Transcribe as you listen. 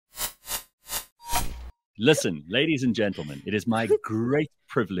Listen, ladies and gentlemen, it is my great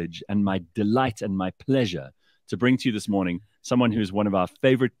privilege and my delight and my pleasure to bring to you this morning someone who's one of our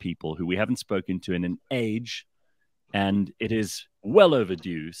favorite people who we haven't spoken to in an age, and it is well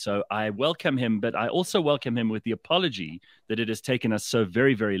overdue. So I welcome him, but I also welcome him with the apology that it has taken us so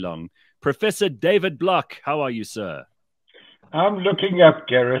very, very long. Professor David Block, how are you, sir? I'm looking up,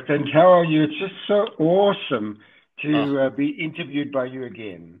 Gareth, and how are you? It's just so awesome to be interviewed by you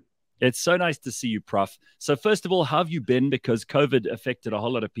again. It's so nice to see you, Prof. So first of all, how have you been? Because COVID affected a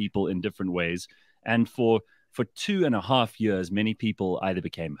whole lot of people in different ways. And for 2.5 years, many people either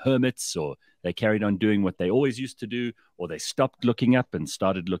became hermits or they carried on doing what they always used to do, or they stopped looking up and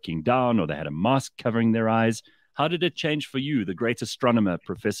started looking down, or they had a mask covering their eyes. How did it change for you, the great astronomer,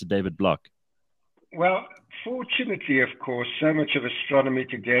 Professor David Block? Well, fortunately, of course, so much of astronomy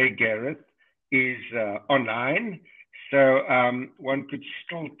today, Gareth, is online. So one could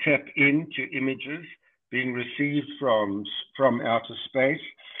still tap into images being received from outer space.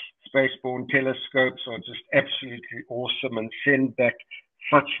 Spaceborne telescopes are just absolutely awesome and send back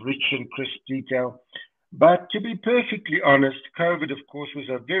such rich and crisp detail. But to be perfectly honest, COVID, of course, was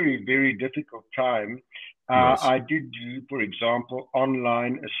a very, very difficult time. Yes. I did do, for example,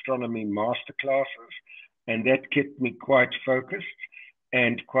 online astronomy masterclasses, and that kept me quite focused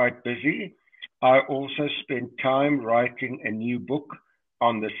and quite busy. I also spent time writing a new book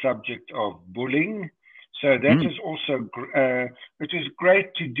on the subject of bullying. So that is also, it was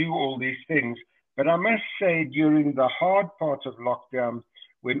great to do all these things. But I must say, during the hard part of lockdown,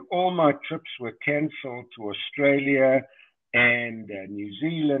 when all my trips were cancelled to Australia and New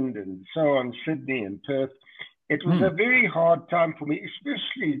Zealand and so on, Sydney and Perth, it was a very hard time for me,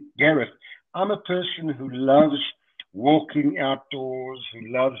 especially Gareth. I'm a person who loves walking outdoors,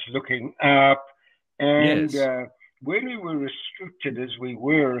 who loves looking up. And when we were restricted as we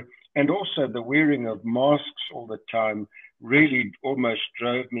were, and also the wearing of masks all the time really almost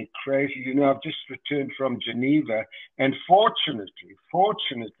drove me crazy. You know, I've just returned from Geneva, and fortunately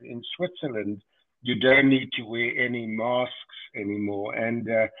in Switzerland, you don't need to wear any masks anymore. And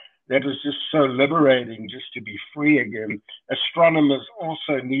that was just so liberating just to be free again. Astronomers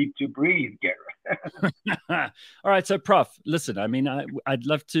also need to breathe, Gareth. All right. So, Prof, listen, I mean, I'd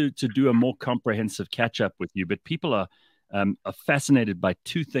love to do a more comprehensive catch up with you, but people are fascinated by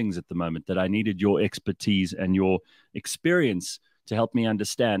two things at the moment that I needed your expertise and your experience to help me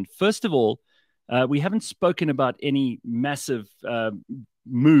understand. First of all, we haven't spoken about any massive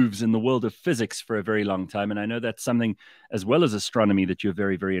moves in the world of physics for a very long time. And I know that's something, as well as astronomy, that you're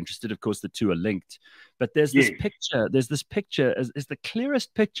very, very interested. Of course, the two are linked. But there's this picture, is the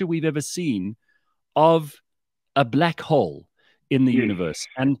clearest picture we've ever seen of a black hole in the universe.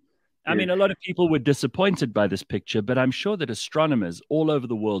 And I mean, a lot of people were disappointed by this picture, but I'm sure that astronomers all over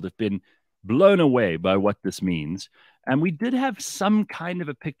the world have been blown away by what this means. And we did have some kind of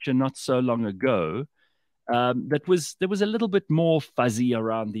a picture not so long ago there was a little bit more fuzzy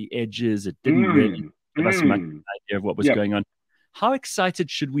around the edges. It didn't really give us much idea of what was going on. How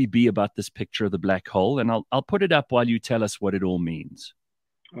excited should we be about this picture of the black hole? And I'll put it up while you tell us what it all means.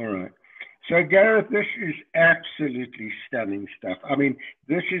 All right. So, Gareth, this is absolutely stunning stuff. I mean,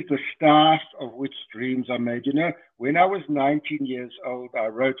 this is the start of which dreams are made. You know, when I was 19 years old, I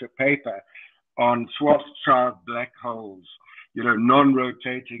wrote a paper on Schwarzschild black holes, you know,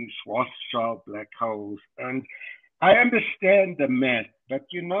 non-rotating Schwarzschild black holes. And I understand the math, but,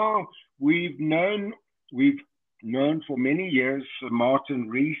 you know, we've known for many years, Martin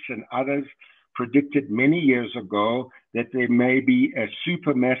Rees and others predicted many years ago that there may be a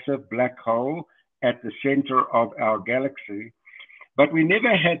supermassive black hole at the center of our galaxy, but we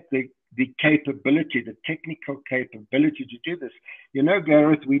never had the capability, the technical capability to do this. You know,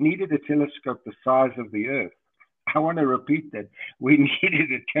 Gareth, we needed a telescope the size of the Earth. I want to repeat that. We needed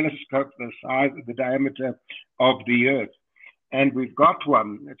a telescope the size of the diameter of the Earth. And we've got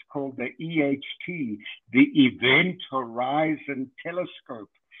one. It's called the EHT, the Event Horizon Telescope.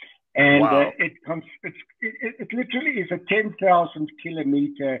 And it literally is a 10,000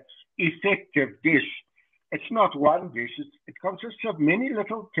 kilometer effective dish. It's not one dish. It consists of many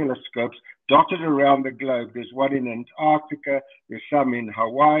little telescopes dotted around the globe. There's one in Antarctica. There's some in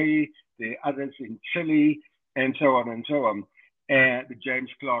Hawaii. There are others in Chile, and so on and so on. The James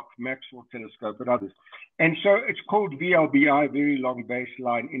Clerk Maxwell Telescope and others. And so it's called VLBI, Very Long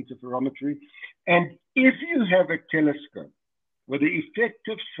Baseline Interferometry. And if you have a telescope with the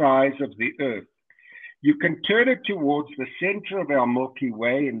effective size of the Earth, you can turn it towards the center of our Milky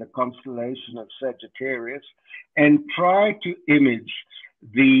Way in the constellation of Sagittarius and try to image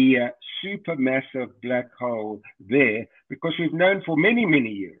the supermassive black hole there, because we've known for many, many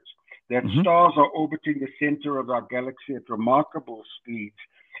years that stars are orbiting the center of our galaxy at remarkable speeds.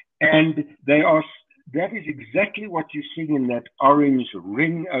 And that is exactly what you're seeing in that orange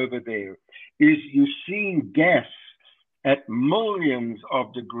ring over there, is you're seeing gas at millions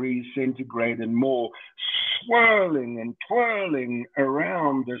of degrees centigrade and more, swirling and twirling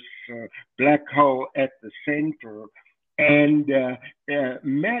around this black hole at the center. And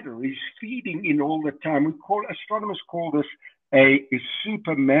matter is feeding in all the time. Astronomers call this a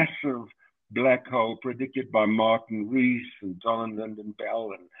supermassive black hole, predicted by Martin Rees and Donald Lynden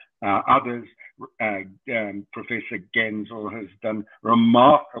Bell and others. Professor Genzel has done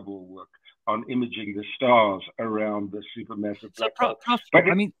remarkable work on imaging the stars around the supermassive black hole. Prof,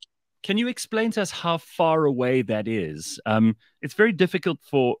 I mean, can you explain to us how far away that is? It's very difficult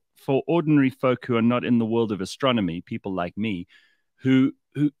for ordinary folk who are not in the world of astronomy, people like me, who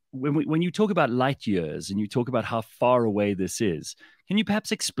when you talk about light years and you talk about how far away this is, can you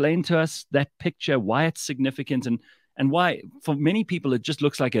perhaps explain to us that picture, why it's significant, and why for many people it just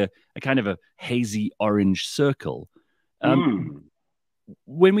looks like a kind of a hazy orange circle?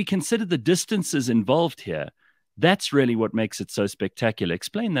 When we consider the distances involved here, that's really what makes it so spectacular.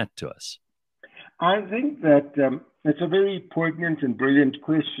 Explain that to us. I think that it's a very poignant and brilliant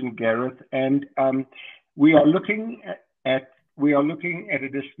question, Gareth. And we are looking at a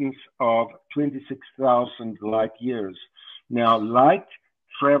distance of 26,000 light years. Now, light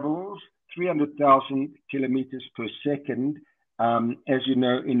travels 300,000 kilometers per second, as you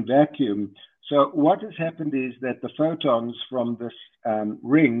know, in vacuum. So what has happened is that the photons from this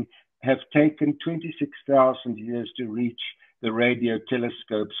ring have taken 26,000 years to reach the radio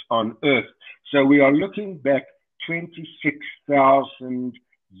telescopes on Earth. So we are looking back 26,000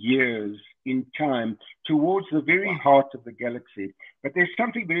 years in time towards the very heart of the galaxy. But there's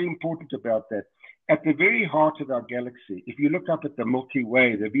something very important about that. At the very heart of our galaxy, if you look up at the Milky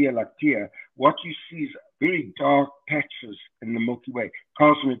Way, the Via Láctea, what you see is very dark patches in the Milky Way,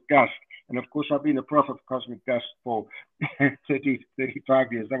 cosmic dust. And of course, I've been a prof of cosmic dust for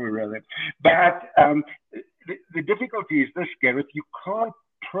 35 years, somewhere around there. But the difficulty is this, Gareth, you can't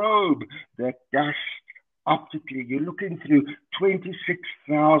probe that dust optically. You're looking through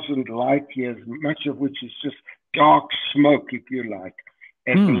 26,000 light years, much of which is just dark smoke, if you like,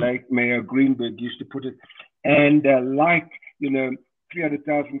 as the late Mayor Greenberg used to put it. And light,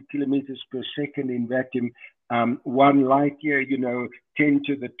 300,000 kilometers per second in vacuum, 1 light year, 10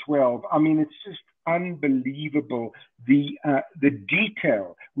 to the 12. I mean, it's just unbelievable, the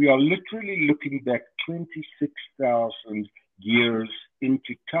detail. We are literally looking back 26,000 years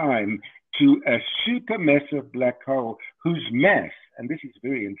into time to a supermassive black hole whose mass, and this is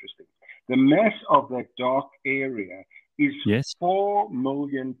very interesting, the mass of that dark area is 4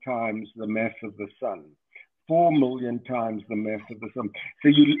 million times the mass of the sun. 4 million times the mass of the sun. So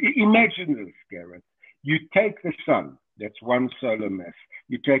you imagine this, Gareth. You take the sun, that's 1 solar mass.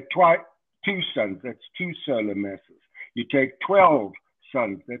 You take 2 suns, that's 2 solar masses. You take 12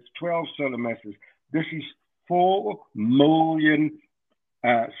 suns, that's 12 solar masses. This is 4 million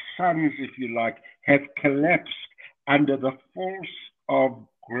suns, if you like, have collapsed under the force of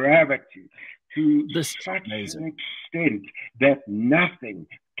gravity to such an extent that nothing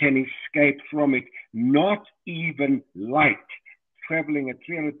can escape from it, not even light. Traveling at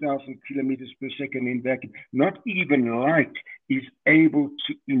 300,000 kilometers per second in vacuum, not even light is able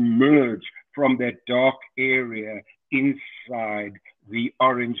to emerge from that dark area inside the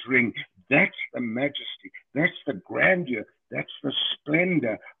orange ring. That's the majesty, that's the grandeur, that's the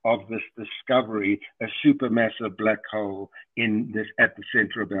splendor of this discovery, a supermassive black hole at the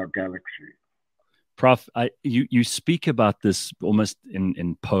center of our galaxy. Prof, you speak about this almost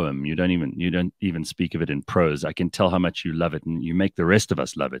in poem. You don't even speak of it in prose. I can tell how much you love it, and you make the rest of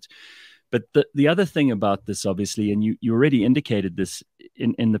us love it. But the other thing about this, obviously, and you already indicated this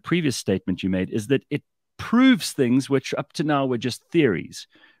in the previous statement you made, is that it proves things which up to now were just theories,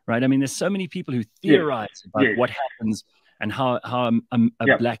 right? I mean, there's so many people who theorize about what happens and how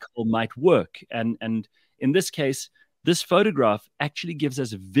a black hole might work. And in this case, this photograph actually gives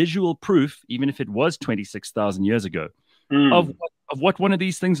us visual proof, even if it was 26,000 years ago, of what one of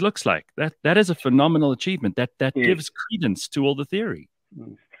these things looks like. That is a phenomenal achievement. That gives credence to all the theory.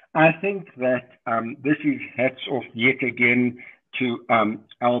 I think that this is hats off yet again to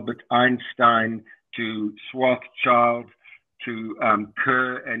Albert Einstein, to Schwarzschild, to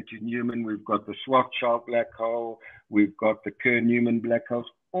Kerr and to Newman. We've got the Schwarzschild black hole. We've got the Kerr-Newman black holes.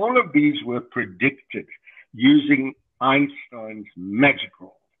 All of these were predicted using Einstein's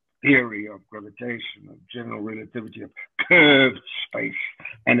magical theory of gravitation, of general relativity, of curved space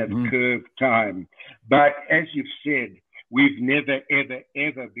and of curved time. But as you've said, we've never, ever,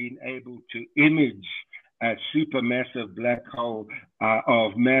 ever been able to image a supermassive black hole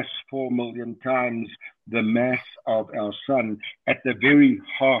of mass 4 million times the mass of our sun at the very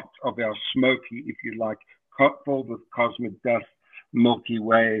heart of our smoky, if you like, filled with cosmic dust, Milky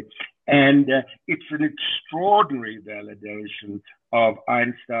Way. And it's an extraordinary validation of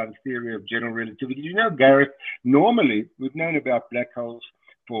Einstein's theory of general relativity. You know, Gareth, normally we've known about black holes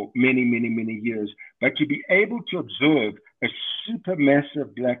for many, many, many years, but to be able to observe a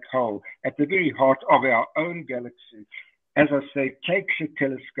supermassive black hole at the very heart of our own galaxy, as I say, takes a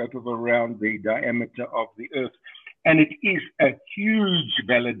telescope of around the diameter of the Earth. And it is a huge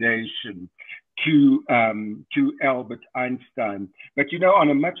validation to Albert Einstein. But, you know,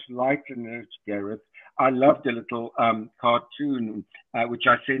 on a much lighter note, Gareth, I loved a little cartoon, which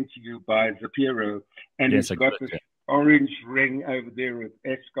I sent to you by Zapiro. And yes, it's got this orange ring over there with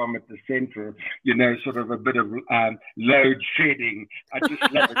ESCOM at the center, you know, sort of a bit of load shedding. I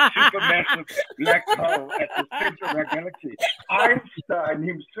just love it. Supermassive black hole at the center of our galaxy. Einstein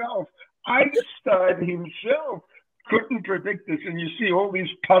himself couldn't predict this, and you see all these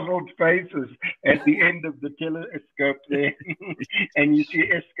puzzled faces at the end of the telescope there, and you see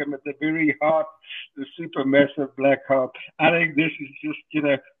ESCOM at the very heart, the supermassive black hole. I think this is just, you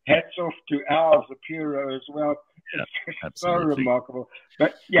know, hats off to our Zapiro as well. It's so remarkable.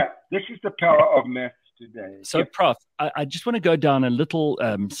 But yeah, this is the power of maths today. So, yeah. Prof, I just want to go down a little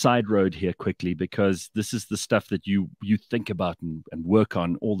side road here quickly, because this is the stuff that you think about and work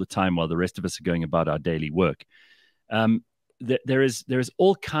on all the time while the rest of us are going about our daily work. There is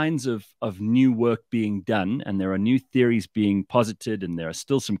all kinds of new work being done, and there are new theories being posited, and there are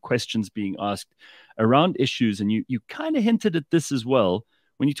still some questions being asked around issues. And you kind of hinted at this as well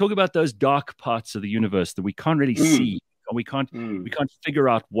when you talk about those dark parts of the universe that we can't really see, or we can't figure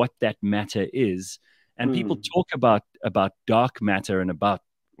out what that matter is. And people talk about dark matter and about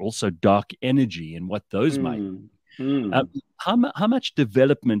also dark energy and what those might be. How much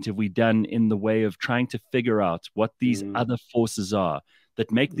development have we done in the way of trying to figure out what these other forces are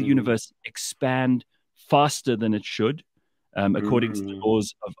that make the universe expand faster than it should, according to the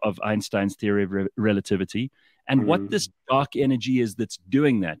laws of Einstein's theory of relativity, and what this dark energy is that's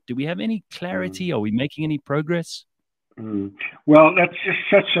doing that? Do we have any clarity? Are we making any progress? Well, that's just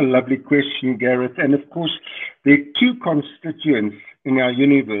such a lovely question, Gareth. And of course, there are two constituents in our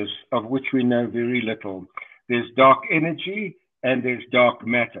universe of which we know very little. There's dark energy and there's dark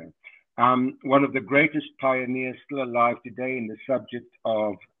matter. One of the greatest pioneers still alive today in the subject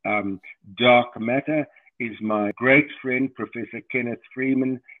of dark matter is my great friend, Professor Kenneth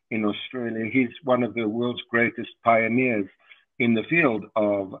Freeman in Australia. He's one of the world's greatest pioneers in the field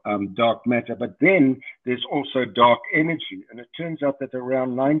of dark matter. But then there's also dark energy. And it turns out that around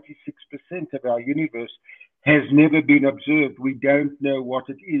 96% of our universe has never been observed. We don't know what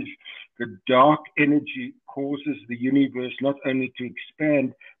it is. The dark energy causes the universe not only to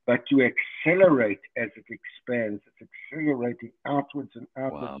expand, but to accelerate as it expands. It's accelerating outwards and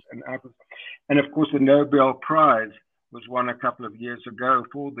outwards and outwards. And of course, the Nobel Prize was won a couple of years ago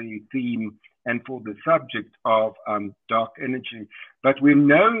for the theme and for the subject of dark energy. But we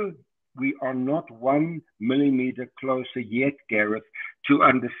know we are not 1 millimeter closer yet, Gareth, to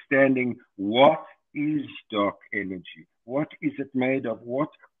understanding what is dark energy. What is it made of? What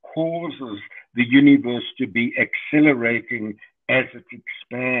causes the universe to be accelerating as it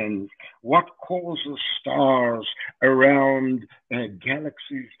expands? What causes stars around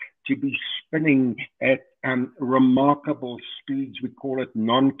galaxies to be spinning at remarkable speeds? We call it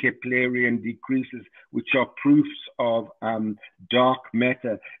non-Keplerian decreases, which are proofs of dark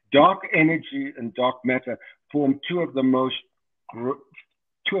matter. Dark energy and dark matter form two of the most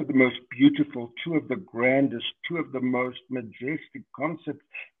beautiful, two of the grandest, two of the most majestic concepts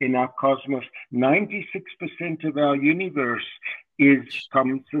in our cosmos. 96% of our universe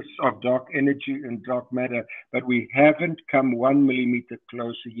consists of dark energy and dark matter, but we haven't come 1 millimeter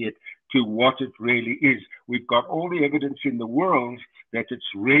closer yet to what it really is. We've got all the evidence in the world that it's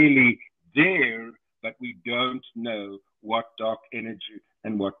really there, but we don't know what dark energy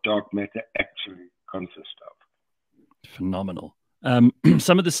and what dark matter actually consist of. Phenomenal.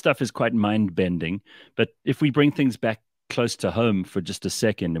 Some of this stuff is quite mind-bending, but if we bring things back close to home for just a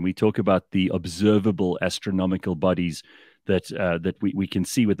second and we talk about the observable astronomical bodies that we can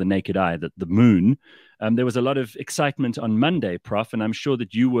see with the naked eye, that the moon, there was a lot of excitement on Monday, Prof, and I'm sure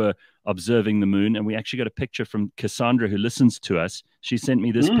that you were observing the moon, and we actually got a picture from Cassandra, who listens to us. She sent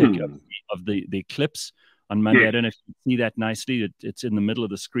me this picture of the eclipse on Monday. Yes. I don't know if you can see that nicely. It's in the middle of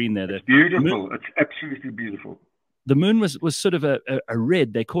the screen there. It's beautiful. It's absolutely beautiful. The moon was sort of a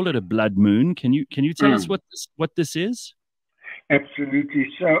red. They call it a blood moon. Can you tell us what this is? Absolutely.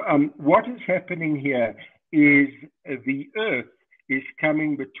 So, what is happening here is the Earth is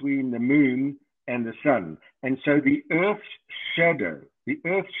coming between the moon and the sun. And so the Earth's shadow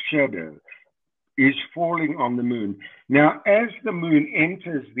is falling on the moon. Now, as the moon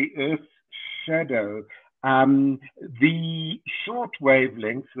enters the Earth's shadow, the short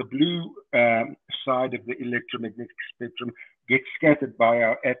wavelengths, the blue side of the electromagnetic spectrum, gets scattered by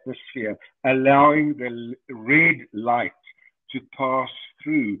our atmosphere, allowing the red light to pass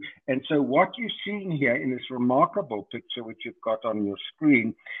through. And so what you're seeing here in this remarkable picture, which you've got on your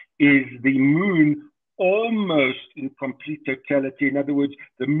screen, is the moon almost in complete totality. In other words,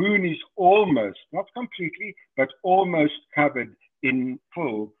 the moon is almost, not completely, but almost covered in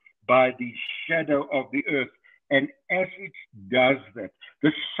full by the shadow of the Earth. And as it does that,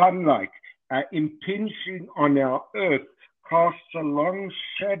 the sunlight impinging on our Earth casts a long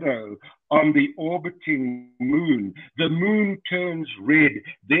shadow on the orbiting moon. The moon turns red,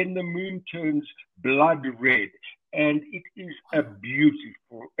 then the moon turns blood red. And it is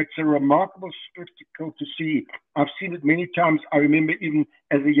it's a remarkable spectacle to see. I've seen it many times. I remember even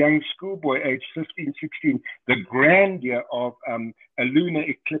as a young schoolboy, age 15, 16, the grandeur of a lunar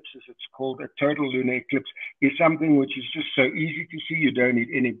eclipse, as it's called, a total lunar eclipse, is something which is just so easy to see. You don't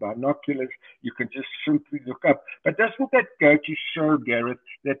need any binoculars. You can just simply look up. But doesn't that go to show, Gareth,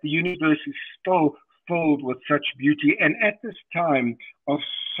 that the universe is still filled with such beauty? And at this time of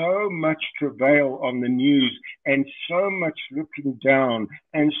so much travail on the news and so much looking down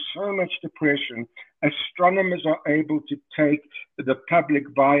and so much depression, astronomers are able to take the public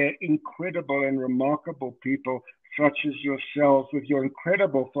via incredible and remarkable people such as yourselves with your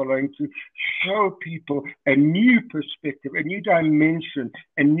incredible following to show people a new perspective, a new dimension,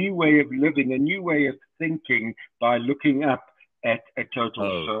 a new way of living, a new way of thinking by looking up at a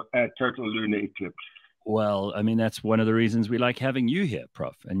total lunar eclipse. Well, I mean, that's one of the reasons we like having you here,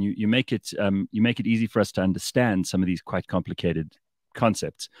 Prof. And you make it easy for us to understand some of these quite complicated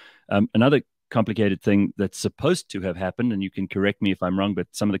concepts. Another complicated thing that's supposed to have happened, and you can correct me if I'm wrong, but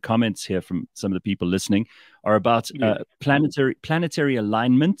some of the comments here from some of the people listening are about planetary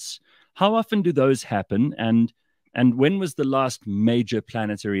alignments. How often do those happen? And when was the last major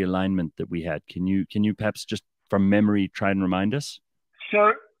planetary alignment that we had? Can you perhaps just from memory try and remind us?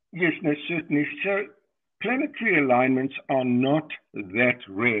 So yes, no, certainly. So planetary alignments are not that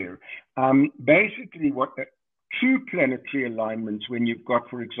rare. Basically, what true planetary alignments, when you've got,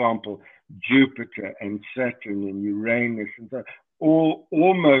 for example, Jupiter and Saturn and Uranus and so, all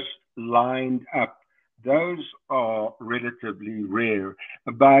almost lined up, those are relatively rare.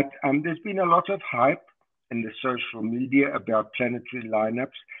 But there's been a lot of hype in the social media about planetary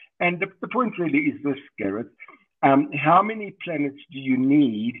lineups. And the point really is this, Gareth. How many planets do you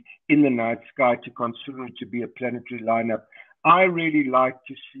need in the night sky to consider it to be a planetary lineup? I really like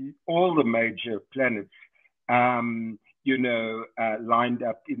to see all the major planets, lined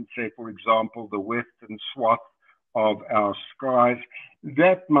up in, say, for example, the western swath of our skies.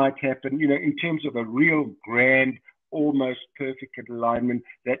 That might happen, in terms of a real grand, almost perfect alignment.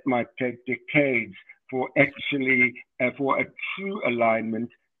 That might take decades for for a true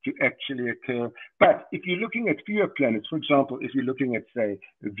alignment to actually occur. But if you're looking at fewer planets, for example, if you're looking at, say,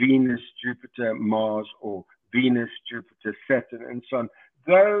 Venus, Jupiter, Mars, or Venus, Jupiter, Saturn, and so on,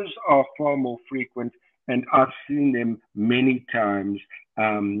 those are far more frequent, and I've seen them many times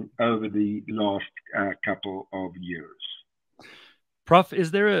over the last couple of years. Prof, is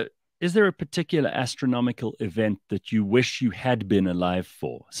there a particular astronomical event that you wish you had been alive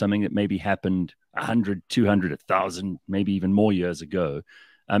for? Something that maybe happened 100, 200, 1,000, maybe even more years ago?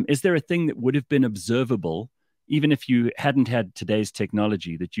 Is there a thing that would have been observable, even if you hadn't had today's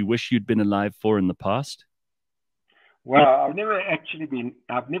technology, that you wish you'd been alive for in the past? Well, I've never ever been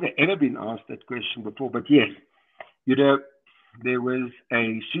asked that question before, but yes, there was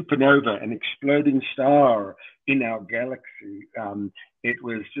a supernova, an exploding star in our galaxy. It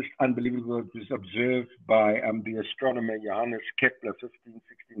was just unbelievable. It was observed by the astronomer Johannes Kepler,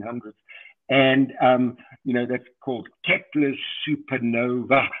 1600s. And, that's called Kepler's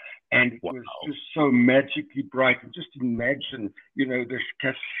supernova. And it was just so magically bright. And just imagine,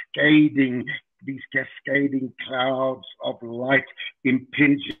 these cascading clouds of light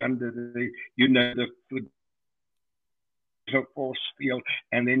impinge under the force field.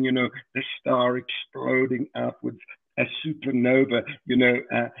 And then, the star exploding outwards, a supernova,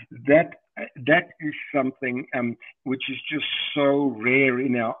 that is something which is just so rare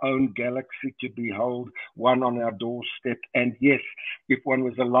in our own galaxy to behold, one on our doorstep. And yes, if one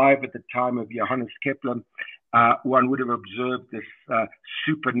was alive at the time of Johannes Kepler, one would have observed this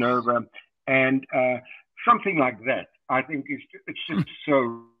supernova and something like that. I think it's just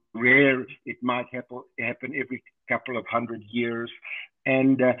so rare. It might happen every couple of 100 years.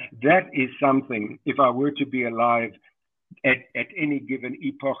 And that is something, if I were to be alive at any given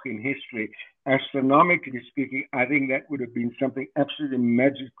epoch in history, astronomically speaking, I think that would have been something absolutely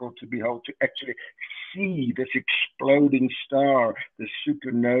magical to behold, to actually see this exploding star, the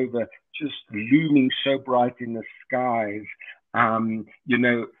supernova, just looming so bright in the skies. You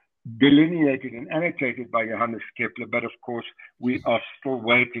know, delineated and annotated by Johannes Kepler, but of course we are still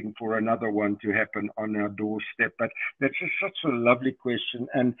waiting for another one to happen on our doorstep. But that's just such a lovely question,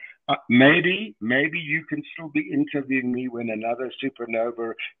 and maybe you can still be interviewing me when another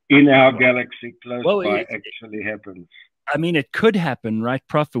supernova in our galaxy close by actually happens. I mean, it could happen, right,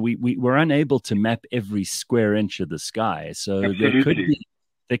 Prof? We're unable to map every square inch of the sky, so absolutely.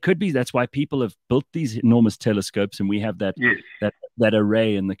 There could be. That's why people have built these enormous telescopes, and we have that that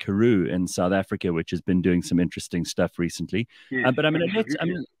array in the Karoo in South Africa, which has been doing some interesting stuff recently. Yes, but I mean,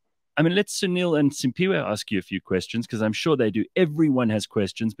 let's Sunil and Simpiwe ask you a few questions, because I'm sure they do. Everyone has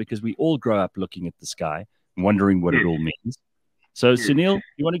questions because we all grow up looking at the sky, wondering what it all means. So, Sunil,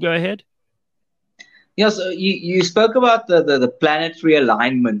 you want to go ahead? Yes, you spoke about the planetary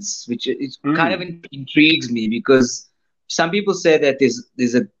alignments, which is kind of intrigues me, because some people say that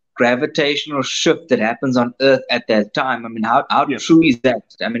there's a gravitational shift that happens on Earth at that time. I mean, how true is that?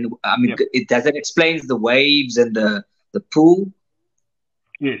 I mean, does that explain the waves and the pull?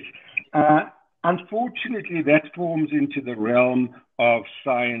 Yes. Unfortunately, that falls into the realm of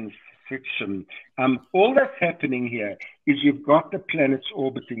science fiction. All that's happening here is you've got the planets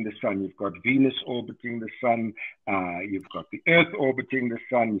orbiting the sun. You've got Venus orbiting the sun. You've got the Earth orbiting the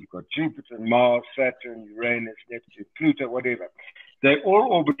sun. You've got Jupiter, Mars, Saturn, Uranus, Neptune, Pluto, whatever. They're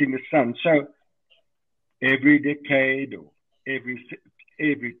all orbiting the sun. So every decade or every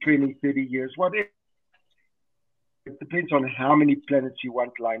 20, 30 years, whatever, it depends on how many planets you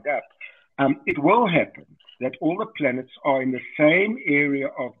want lined up. It will happen that all the planets are in the same area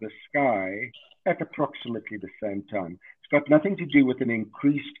of the sky at approximately the same time. It's got nothing to do with an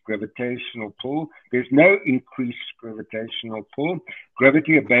increased gravitational pull. There's no increased gravitational pull.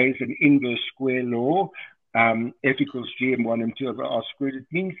 Gravity obeys an inverse square law. F equals g and 1 and 2 over r squared. It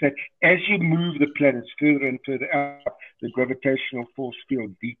means that as you move the planets further and further out, the gravitational force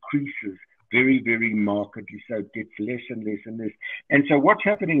field decreases very, very markedly. So it gets less and less and less. And so what's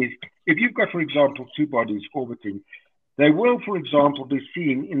happening is, if you've got, for example, two bodies orbiting, they will, for example, be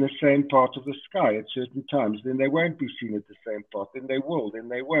seen in the same part of the sky at certain times. Then they won't be seen at the same part. Then they will. Then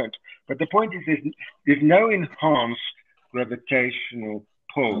they won't. But the point is, there's no enhanced gravitational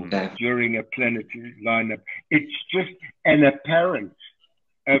pull during a planetary lineup. It's just an apparent,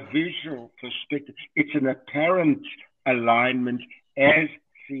 a visual perspective. It's an apparent alignment as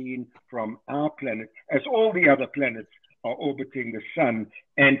seen from our planet, as all the other planets are orbiting the sun,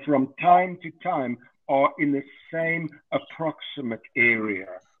 and from time to time are in the same approximate area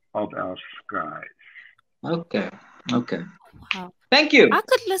of our skies. Okay. Wow. Thank you. I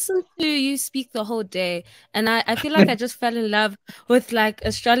could listen to you speak the whole day, and I feel like I just fell in love with like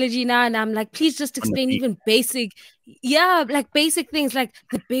astrology now, and I'm like, please just explain even basic, like basic things like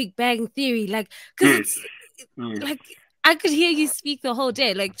the Big Bang Theory, like, because it's like I could hear you speak the whole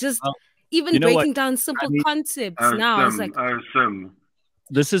day, like just even breaking down simple concepts. Now I was like,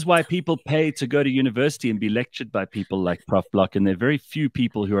 this is why people pay to go to university and be lectured by people like Prof. Block, and there are very few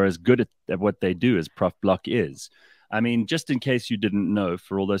people who are as good at what they do as Prof. Block is. I mean, just in case you didn't know,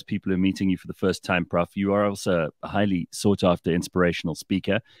 for all those people who are meeting you for the first time, Prof, you are also a highly sought-after inspirational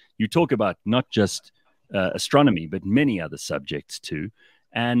speaker. You talk about not just astronomy, but many other subjects too.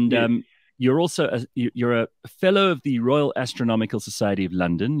 And you're also you're a fellow of the Royal Astronomical Society of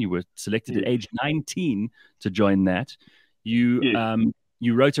London. You were selected at age 19 to join that. You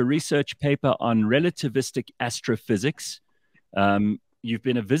you wrote a research paper on relativistic astrophysics. You've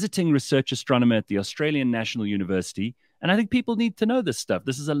been a visiting research astronomer at the Australian National University. And I think people need to know this stuff.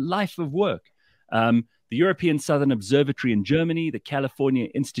 This is a life of work. The European Southern Observatory in Germany, the California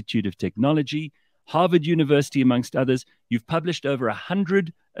Institute of Technology, Harvard University, amongst others. You've published over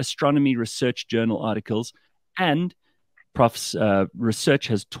 100 astronomy research journal articles, and Prof's research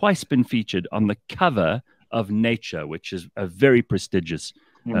has twice been featured on the cover of Nature, which is a very prestigious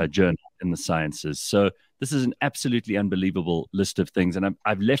journal in the sciences. So this is an absolutely unbelievable list of things, and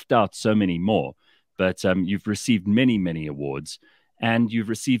I've left out so many more, but you've received many, many awards, and you've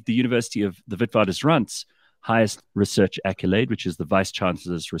received the University of the Witwatersrand's highest research accolade, which is the Vice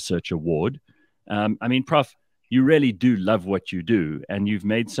Chancellor's Research Award. I mean, Prof, you really do love what you do, and you've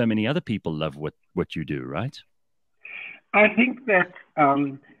made so many other people love what you do, right? I think that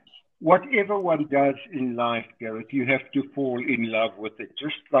whatever one does in life, Gareth, you have to fall in love with it.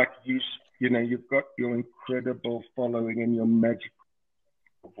 Just like you know, you've got your incredible following and your magical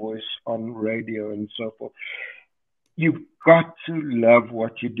voice on radio and so forth. You've got to love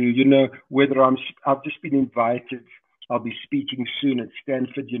what you do. You know, I've just been invited. I'll be speaking soon at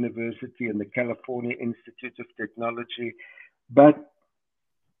Stanford University and the California Institute of Technology. But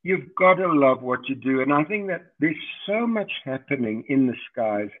you've got to love what you do. And I think that there's so much happening in the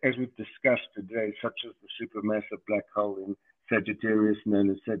skies, as we've discussed today, such as the supermassive black hole in Sagittarius, known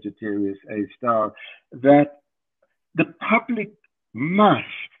as Sagittarius A star, that the public must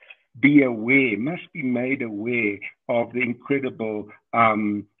be made aware of the incredible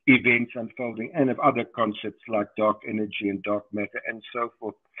events unfolding and of other concepts like dark energy and dark matter and so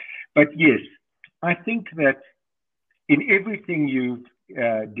forth. But yes, I think that in everything you've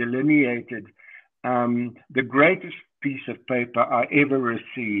delineated, the greatest piece of paper I ever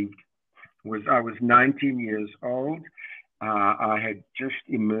received was I was 19 years old. I had just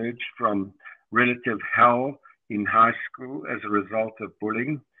emerged from relative hell in high school as a result of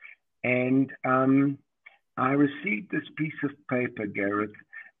bullying. And I received this piece of paper, Gareth,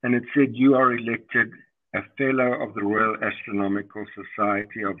 and it said, "You are elected a Fellow of the Royal Astronomical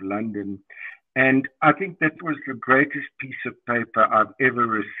Society of London." And I think that was the greatest piece of paper I've ever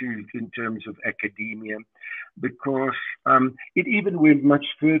received in terms of academia, because it even went much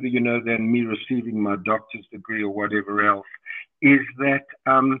further, you know, than me receiving my doctor's degree or whatever else, is that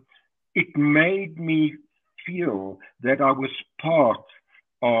it made me feel that I was part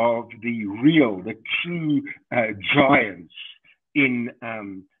of the true giants in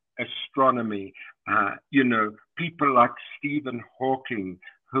astronomy. You know, people like Stephen Hawking,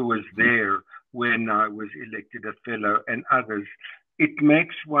 who was there when I was elected a fellow, and others. It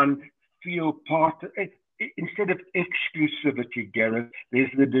makes one feel part of it. Instead of exclusivity, Gareth,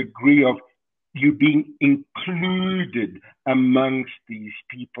 there's the degree of you being included amongst these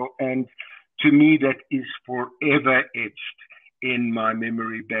people. And to me, that is forever etched in my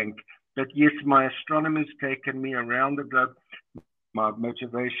memory bank. But yes, my astronomer's taken me around the globe, my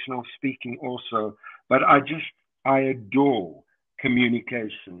motivational speaking also. But I adore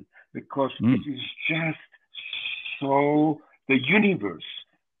communication, because it is just so, the universe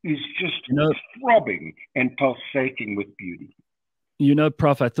is just throbbing and pulsating with beauty. You know,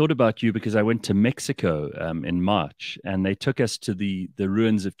 Prof, I thought about you because I went to Mexico in March, and they took us to the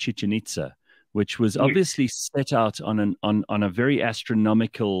ruins of Chichen Itza, which was obviously set out on a very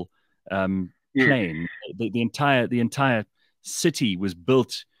astronomical plane. The entire city was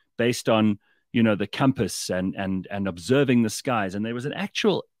built based on, you know, the compass and observing the skies, and there was an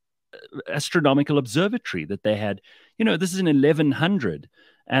actual astronomical observatory that they had. You know, this is in 1100.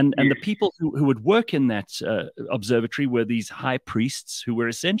 And the people who would work in that observatory were these high priests who were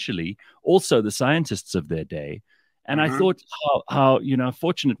essentially also the scientists of their day. And I thought how you know,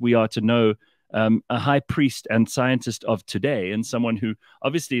 fortunate we are to know a high priest and scientist of today, and someone who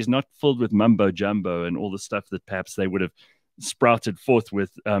obviously is not filled with mumbo jumbo and all the stuff that perhaps they would have sprouted forth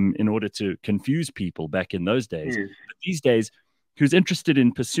with in order to confuse people back in those days. But these days, who's interested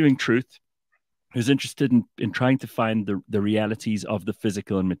in pursuing truth, who's interested in trying to find the realities of the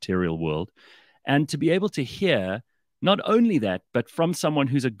physical and material world, and to be able to hear not only that, but from someone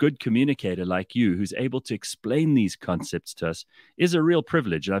who's a good communicator like you, who's able to explain these concepts to us, is a real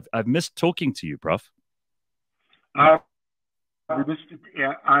privilege. And I've missed talking to you, Prof. I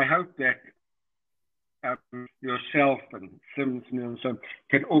hope that yourself and Sims and so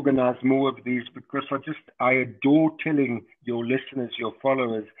can organize more of these, because I adore telling your listeners, your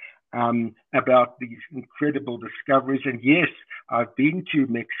followers, about these incredible discoveries. And yes, I've been to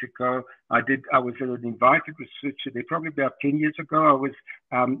Mexico. I was an invited researcher there probably about 10 years ago. I was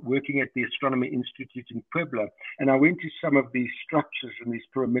working at the Astronomy Institute in Puebla, and I went to some of these structures and these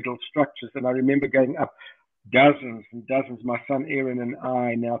pyramidal structures, and I remember going up dozens and dozens, my son Aaron and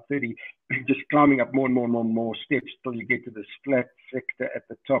I, now 30, just climbing up more and more and more and more steps till you get to this flat sector at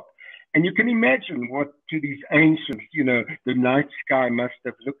the top. And you can imagine what, to these ancients, you know, the night sky must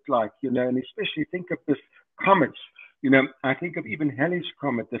have looked like, you know, and especially think of this comets. You know, I think of even Halley's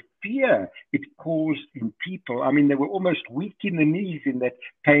Comet, the fear it caused in people. I mean, they were almost weak in the knees in that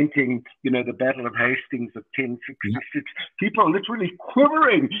painting, you know, the Battle of Hastings of 1066. People literally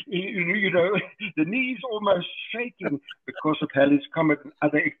quivering, you know, the knees almost shaking because of Halley's Comet and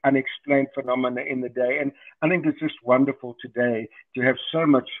other unexplained phenomena in the day. And I think it's just wonderful today to have so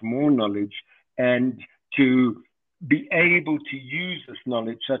much more knowledge and to be able to use this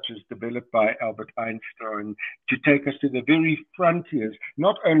knowledge, such as developed by Albert Einstein, to take us to the very frontiers,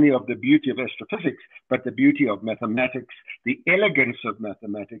 not only of the beauty of astrophysics, but the beauty of mathematics, the elegance of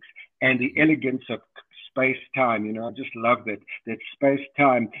mathematics, and the elegance of space-time. You know, I just love that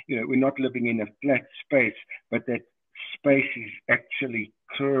space-time, you know, we're not living in a flat space, but that space is actually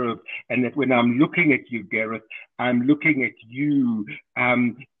curved, and that when I'm looking at you, Gareth, I'm looking at you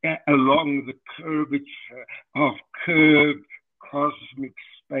along the curvature of curved cosmic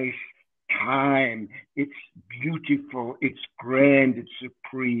space time. It's beautiful, it's grand, it's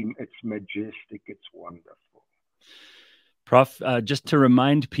supreme, it's majestic, it's wonderful. Prof, just to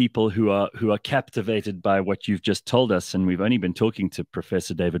remind people who are captivated by what you've just told us, and we've only been talking to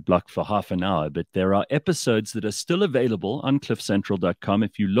Professor David Block for half an hour, but there are episodes that are still available on cliffcentral.com.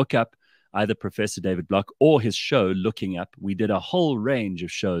 If you look up either Professor David Block or his show, Looking Up, we did a whole range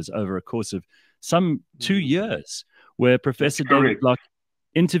of shows over a course of some 2 years where Professor David Block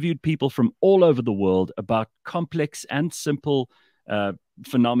interviewed people from all over the world about complex and simple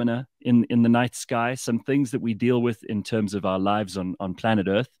phenomena in the night sky, some things that we deal with in terms of our lives on planet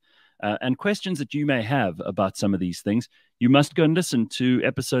Earth, and questions that you may have about some of these things. You must go and listen to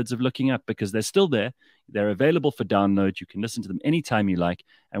episodes of Looking Up because they're still there. They're available for download. You can listen to them anytime you like,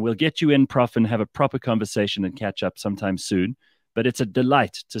 and we'll get you in, Prof, and have a proper conversation and catch up sometime soon. But it's a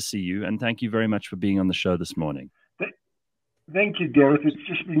delight to see you, and thank you very much for being on the show this morning. Thank you, Gareth. It's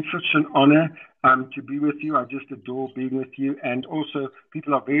just been such an honor to be with you. I just adore being with you. And also,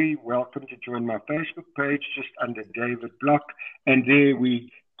 people are very welcome to join my Facebook page just under David Block. And there we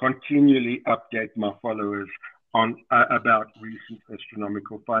continually update my followers on about recent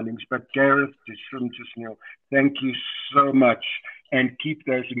astronomical findings. But Gareth, Neil, thank you so much. And keep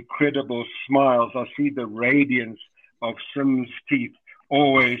those incredible smiles. I see the radiance of Sim's teeth.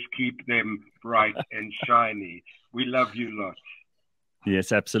 Always keep them bright and shiny. We love you lots.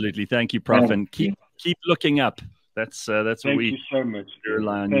 Yes, absolutely. Thank you, Prof. And keep looking up. That's what Thank you so much.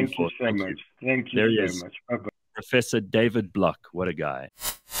 Rely on Thank you for. You so much. Thank you there he so is. much. Bye-bye. Professor David Block. What a guy.